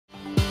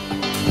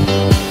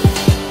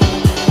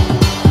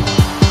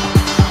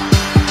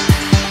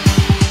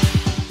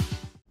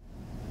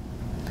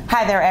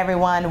Hi there,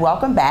 everyone.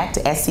 Welcome back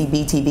to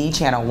SCBTV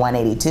channel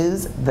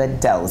 182's The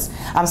Dose.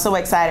 I'm so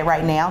excited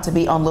right now to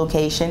be on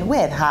location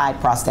with Hyde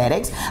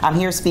Prosthetics. I'm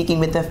here speaking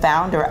with the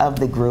founder of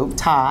the group,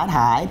 Todd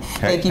Hyde.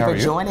 Thank you for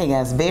joining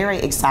us. Very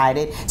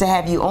excited to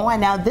have you on.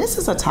 Now, this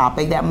is a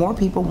topic that more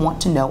people want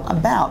to know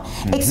about.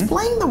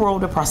 Explain the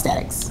world of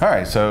prosthetics. All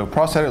right, so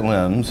prosthetic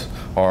limbs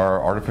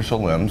are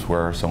artificial limbs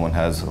where someone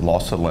has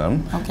lost a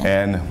limb,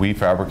 and we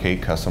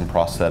fabricate custom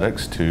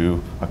prosthetics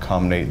to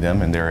accommodate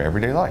them in their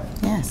everyday life.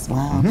 Yes,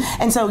 wow.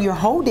 And so you're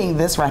holding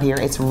this right here.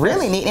 It's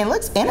really neat and it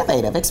looks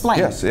innovative. Explain.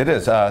 Yes, it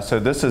is. So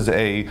this is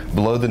a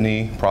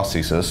below-the-knee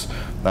prosthesis.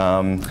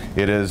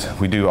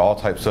 We do all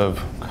types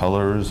of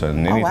colors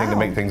and anything to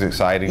make things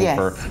exciting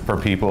for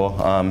people.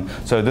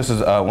 So this is,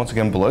 once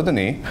again, below the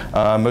knee.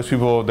 Most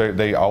people,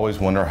 they always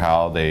wonder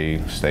how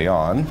they stay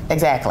on.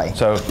 Exactly.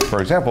 So,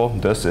 for example,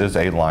 this is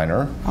a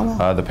liner.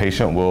 The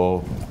patient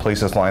will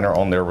place this liner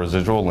on their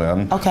residual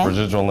limb,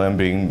 residual limb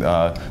being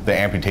the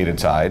amputated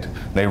side.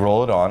 They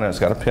roll it on and it's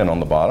got a pin on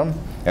the bottom.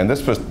 And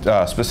this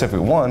specific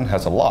one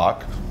has a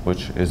lock,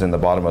 which is in the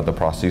bottom of the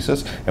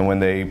prosthesis. And when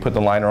they put the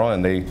liner on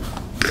and they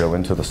go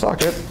into the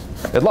socket,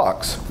 it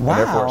locks, and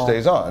therefore it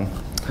stays on.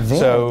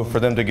 So for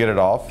them to get it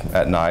off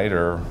at night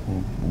or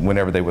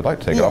whenever they would like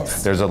to take it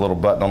off, there's a little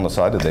button on the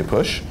side that they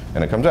push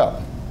and it comes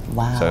out.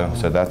 Wow.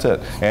 So that's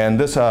it. And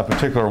this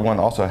particular one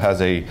also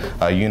has a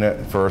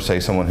unit for, say,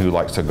 someone who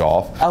likes to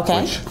golf,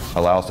 which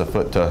allows the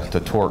foot to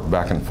torque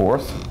back and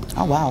forth.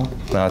 Oh,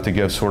 wow. To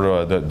give sort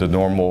of the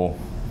normal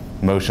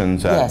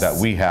motions that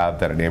we have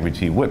that an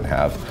amputee wouldn't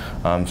have.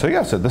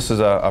 So this is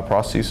a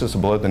prosthesis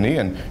below the knee,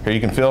 and here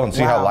you can feel and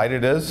see how light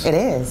it is. It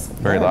is.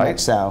 Very light. Much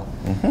so.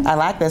 I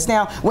like this.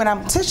 Now, when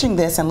I'm touching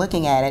this and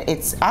looking at it,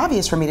 it's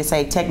obvious for me to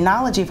say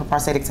technology for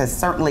prosthetics has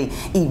certainly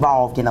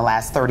evolved in the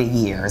last 30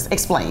 years.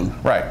 Explain.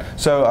 Right.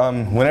 So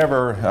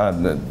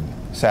whenever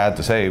sad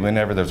to say,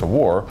 whenever there's a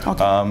war,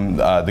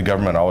 the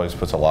government always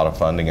puts a lot of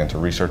funding into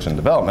research and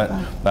development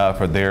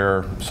for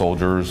their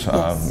soldiers,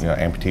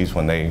 amputees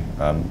when they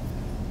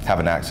have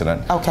an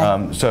accident.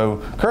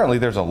 So currently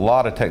there's a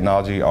lot of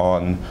technology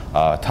on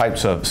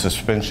types of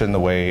suspension, the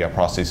way a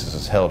prosthesis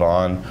is held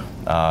on,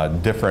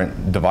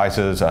 different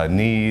devices,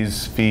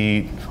 knees,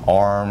 feet,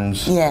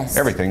 arms,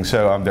 everything.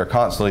 So they're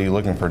constantly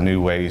looking for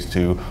new ways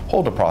to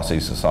hold a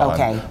prosthesis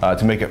on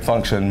to make it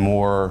function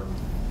more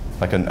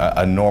like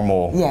a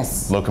normal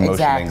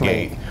locomotion and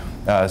gait.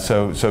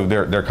 So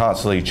they're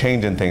constantly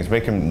changing things,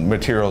 making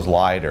materials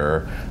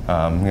lighter,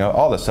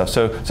 all this stuff.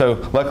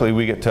 So luckily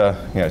we get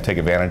to take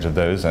advantage of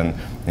those and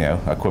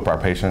equip our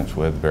patients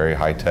with very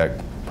high-tech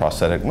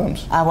prosthetic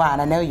limbs. Oh, wow,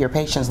 and I know your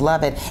patients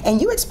love it.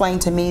 And you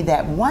explained to me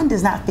that one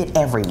does not fit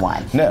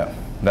everyone. No.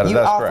 That's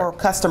offer correct.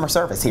 Customer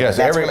service here. Yes,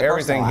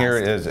 everything here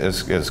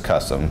is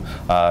custom.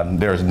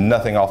 There's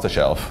nothing off the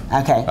shelf.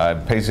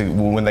 Basically,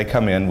 when they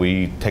come in,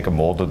 we take a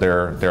mold of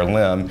their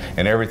limb,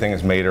 and everything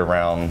is made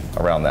around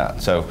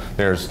that. So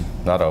there's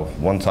not a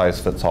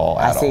one-size-fits-all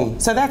at all.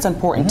 So that's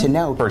important to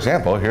know. For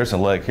example, here's a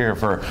leg here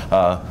for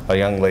a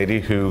young lady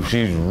who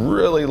she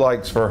really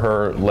likes for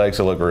her legs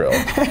to look real,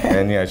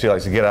 and she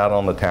likes to get out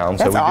on the town.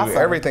 So we do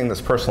everything that's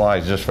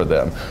personalized just for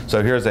them.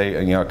 So here's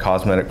a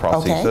cosmetic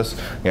prosthesis.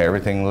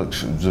 Everything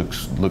looks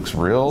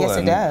real. Yes,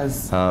 it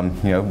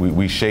does.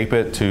 We shape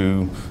it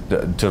to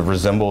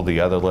resemble the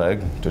other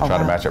leg to try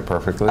to match it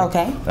perfectly.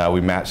 We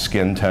match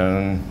skin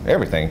tone,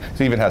 everything. It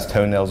even has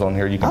toenails on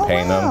here. You can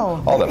paint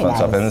them, all that fun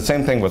stuff. And the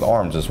same thing with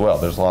arms as well.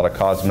 There's a lot of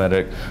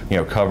cosmetic,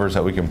 covers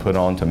that we can put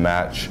on to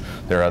match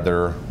their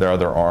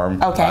other arm.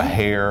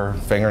 Hair,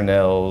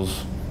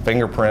 fingernails,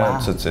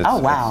 fingerprints.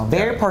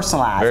 Very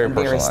personalized and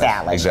very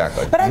stylish.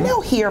 Exactly. But I know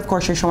here, of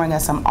course, you're showing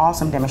us some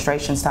awesome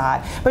demonstrations,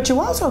 Todd, but you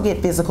also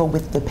get physical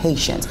with the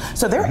patients.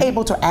 So they're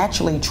able to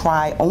actually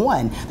try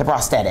on the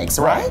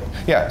prosthetics, right?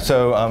 Yeah,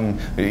 so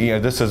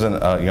this isn't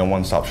a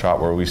one-stop shop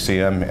where we see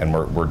them and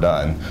we're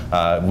done.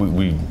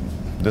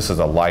 This is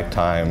a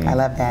lifetime. I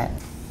love that.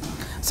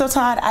 So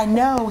Todd, I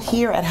know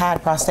here at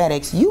Hyde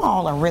Prosthetics, you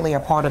all are really a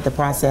part of the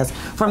process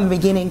from the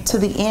beginning to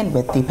the end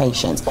with the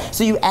patients.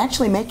 So you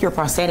actually make your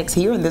prosthetics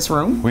here in this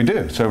room? We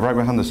do. So right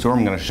behind this door,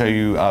 I'm going to show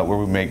you where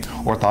we make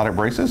orthotic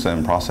braces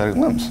and prosthetic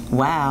limbs.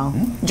 Wow.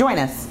 Join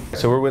us.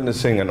 So we're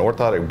witnessing an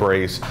orthotic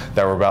brace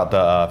that we're about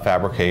to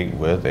fabricate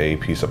with a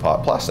piece of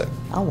hot plastic.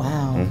 Oh,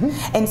 wow.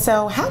 And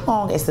so how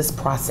long is this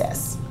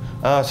process?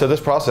 So this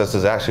process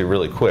is actually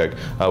really quick.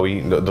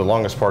 The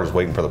longest part is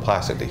waiting for the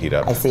plastic to heat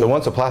up. So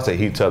once the plastic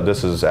heats up,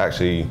 this is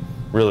actually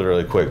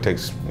really quick. It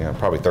takes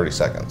probably 30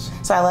 seconds.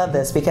 So I love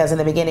this because in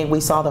the beginning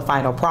we saw the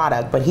final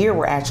product, but here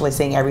we're actually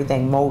seeing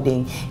everything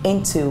molding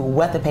into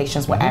what the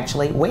patients will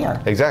actually wear.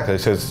 Exactly.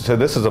 So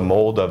this is a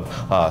mold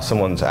of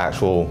someone's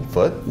actual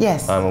foot.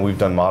 Yes. And we've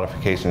done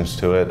modifications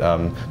to it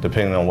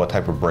depending on what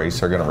type of brace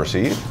they're going to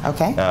receive.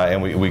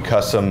 And we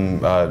custom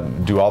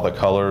do all the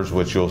colors,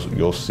 which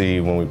you'll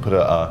see when we put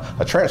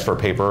a transfer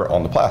paper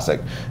on the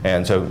plastic.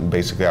 And so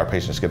basically our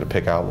patients get to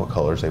pick out what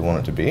colors they want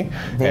it to be.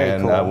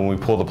 Very cool. When we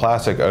pull the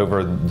plastic over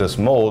for this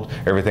mold,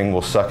 everything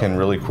will suck in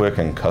really quick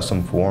and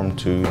custom form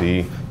to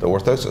the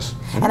orthosis.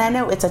 And I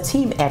know it's a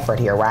team effort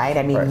here, right?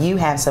 I mean, you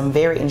have some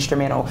very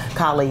instrumental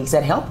colleagues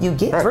that help you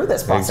get through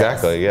this process.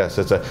 Exactly, yes.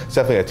 It's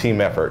definitely a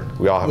team effort.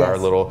 We all have our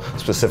little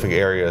specific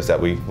areas that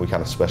we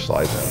kind of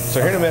specialize in.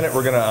 So here in a minute,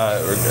 we're going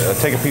to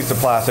take a piece of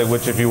plastic,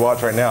 which if you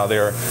watch right now, they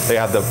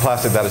have the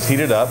plastic that is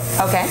heated up.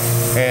 Okay.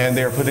 And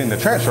they're putting the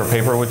transfer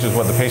paper, which is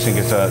what the patient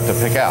gets to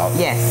pick out.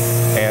 Yes.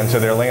 And so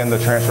they're laying the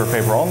transfer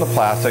paper on the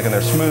plastic, and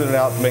they're smoothing it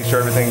out to make sure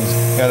everything's,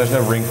 there's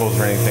no wrinkles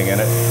or anything in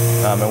it.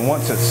 And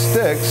once it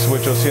sticks,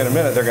 which you'll see in a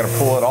minute, they're going to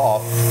pull it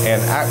off,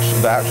 and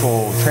the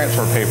actual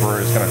transfer paper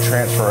is going to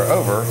transfer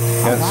over,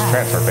 hence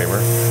transfer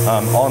paper,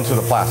 onto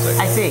the plastic.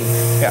 I see.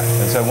 Yeah,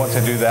 and so once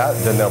they do that,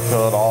 then they'll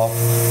peel it off.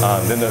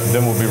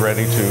 Then we'll be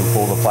ready to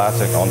pull the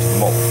plastic onto the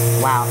mold.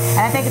 Wow, and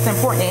I think it's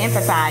important to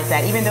emphasize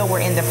that even though we're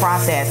in the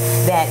process,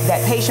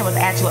 that patient was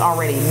actually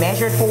already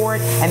measured for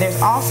it, and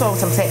there's also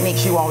some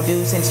techniques you all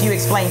do, since you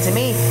explained to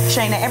me,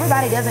 Shayna,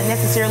 everybody doesn't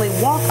necessarily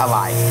walk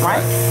alike,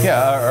 right?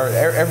 Yeah,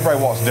 everybody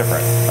walks different.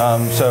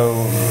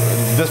 So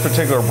this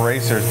particular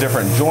brace, there's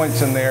different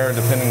joints in there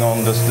depending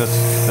on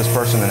this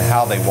person and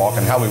how they walk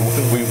and how we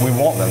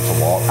want them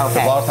to walk.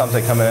 Okay. A lot of times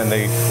they come in and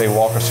they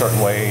walk a certain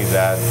way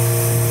that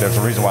there's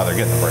a reason why they're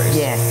getting the brace.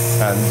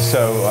 Yes. And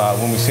so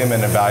when we see them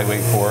and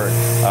evaluate for it,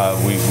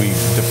 we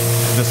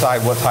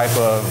decide what type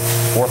of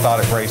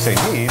orthotic brace they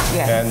need,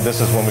 and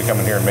this is when we come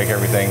in here and make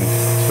everything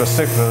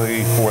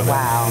specifically for them.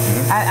 Wow.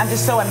 I'm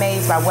just so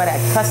amazed by what a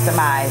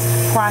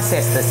customized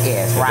process this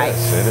is, right?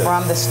 It is.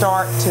 From the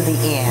start to the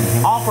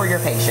end, all for your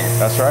patient.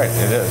 That's right,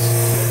 it is.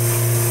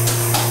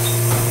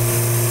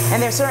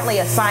 And there's certainly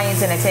a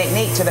science and a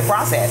technique to the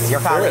process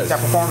your colleagues are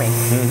performing.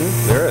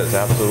 There is,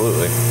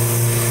 absolutely.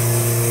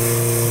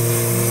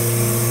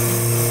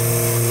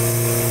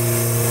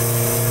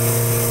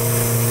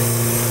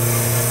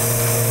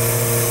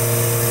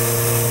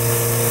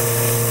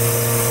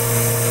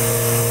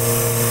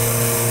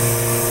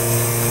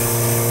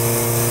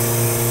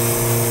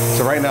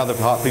 So right now the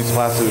hot piece of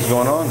plastic is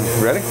going on.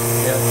 You ready?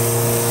 Yeah.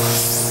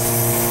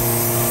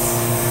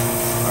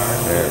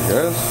 There it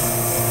goes.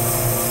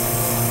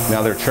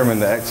 Now they're trimming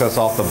the excess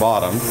off the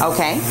bottom.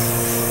 Okay.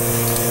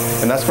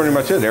 And that's pretty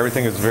much it.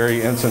 Everything is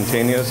very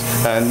instantaneous.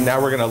 And now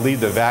we're going to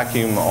lead the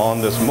vacuum on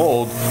this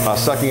mold,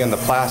 sucking in the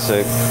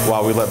plastic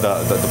while we let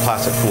the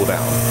plastic cool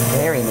down.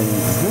 Very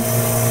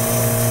neat.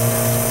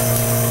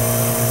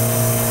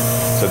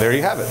 So there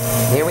you have it.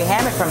 There we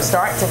have it, from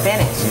start to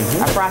finish.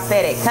 A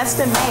prosthetic,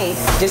 custom made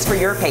just for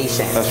your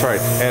patient. That's right.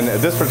 And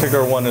this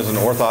particular one is an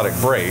orthotic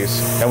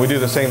brace. And we do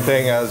the same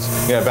thing as,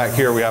 back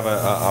here we have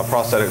a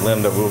prosthetic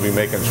limb that we'll be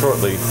making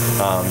shortly.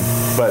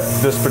 But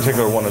this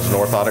particular one is an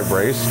orthotic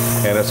brace,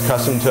 and it's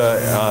custom to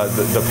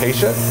the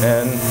patient.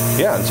 And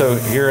so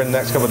here in the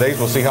next couple of days,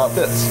 we'll see how it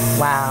fits.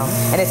 Wow.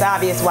 And it's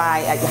obvious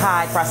why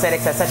Hyde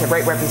Prosthetics has such a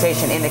great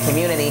reputation in the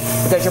community,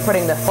 because you're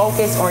putting the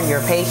focus on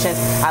your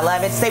patients. I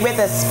love it. Stay with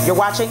us. You're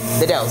watching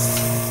The Dose.